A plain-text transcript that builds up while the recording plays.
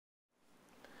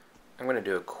I'm going to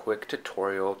do a quick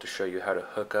tutorial to show you how to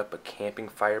hook up a camping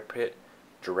fire pit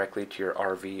directly to your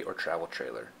RV or travel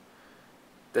trailer.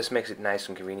 This makes it nice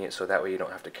and convenient so that way you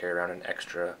don't have to carry around an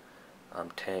extra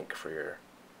tank for your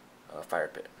fire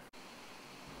pit.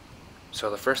 So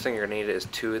the first thing you're going to need is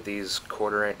 2 of these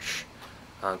 1/4 inch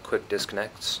quick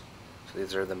disconnects. So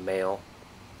these are the male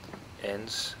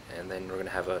ends, and then we're going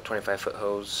to have a 25-foot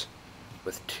hose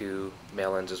with 2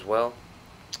 male ends as well.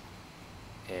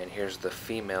 And here's the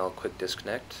female quick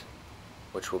disconnect,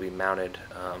 which will be mounted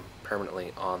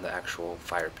permanently on the actual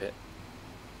fire pit.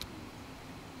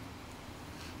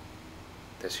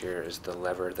 This here is the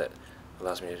lever that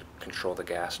allows me to control the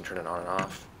gas and turn it on and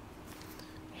off.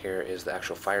 Here is the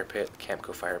actual fire pit, the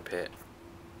Camco fire pit.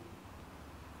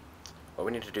 What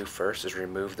we need to do first is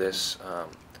remove this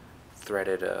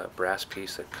threaded brass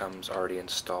piece that comes already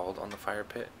installed on the fire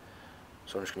pit.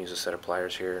 So I'm just going to use a set of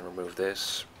pliers here and remove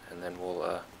this, and then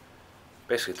we'll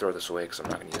basically throw this away because I'm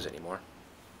not going to use it anymore.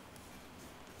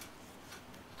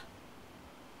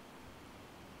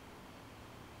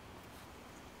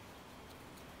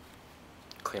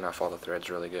 Clean off all the threads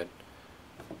really good.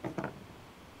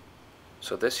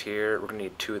 So this here, we're going to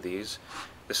need 2 of these.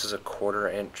 This is a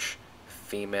 1/4 inch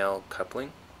female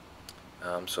coupling.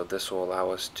 So this will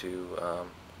allow us to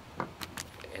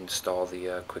install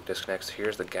the quick disconnects.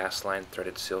 Here's the gas line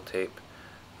threaded seal tape.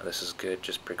 This is good,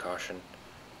 just precaution.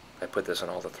 I put this on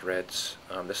all the threads.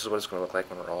 This is what it's going to look like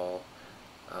when we're all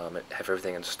have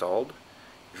everything installed.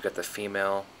 You've got the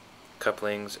female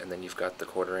couplings, and then you've got the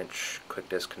 1/4 inch quick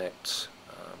disconnects,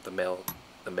 the male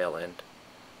end.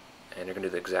 And you're going to do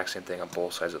the exact same thing on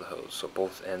both sides of the hose. So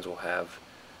both ends will have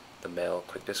the male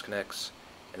quick disconnects,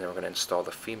 and then we're going to install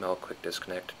the female quick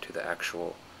disconnect to the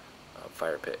actual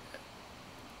fire pit.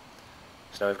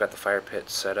 So now we've got the fire pit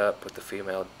set up with the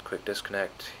female quick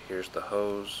disconnect. Here's the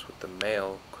hose with the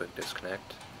male quick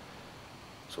disconnect.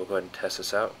 So we'll go ahead and test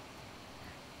this out.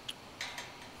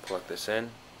 Plug this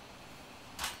in.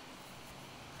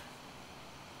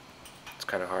 It's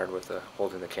kind of hard with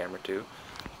holding the camera too.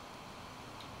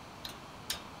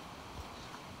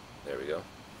 There we go.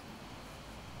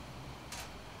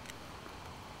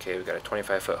 Okay, we've got a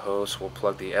 25-foot hose. We'll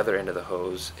plug the other end of the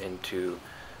hose into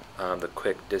the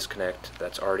quick disconnect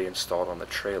that's already installed on the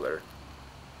trailer.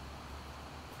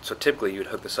 So typically you'd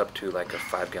hook this up to like a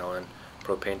 5-gallon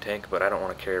propane tank, but I don't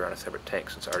want to carry around a separate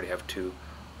tank since I already have 2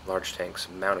 large tanks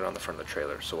mounted on the front of the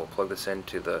trailer. So we'll plug this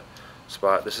into the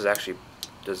spot. This is actually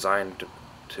designed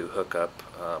to hook up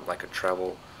like a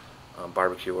travel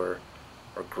barbecue or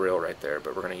grill right there,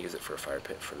 but we're going to use it for a fire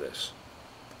pit for this.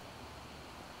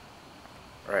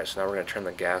 Alright, so now we're going to turn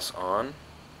the gas on.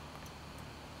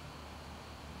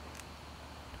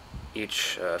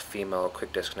 Each female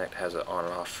quick disconnect has an on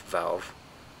and off valve.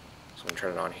 So I'm going to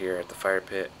turn it on here at the fire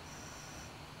pit.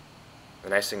 The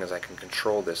nice thing is I can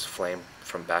control this flame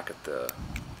from back at the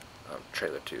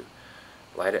trailer to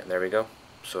light it, and there we go.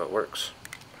 So it works.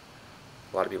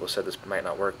 A lot of people said this might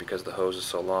not work because the hose is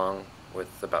so long,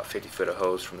 with about 50 foot of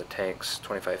hose from the tanks,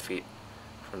 25 feet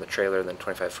from the trailer, then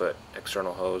 25-foot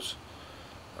external hose.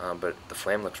 But the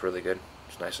flame looks really good.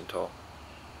 It's nice and tall.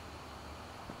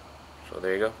 So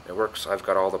there you go. It works. I've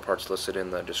got all the parts listed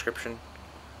in the description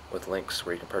with links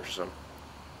where you can purchase them.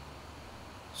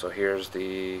 So here's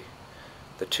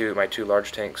my 2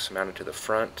 large tanks mounted to the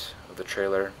front of the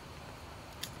trailer,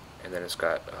 and then it's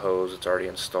got a hose that's already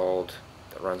installed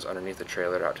that runs underneath the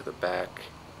trailer out to the back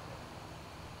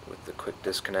with the quick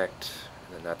disconnect,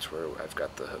 and then that's where I've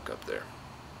got the hook up there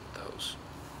with the hose.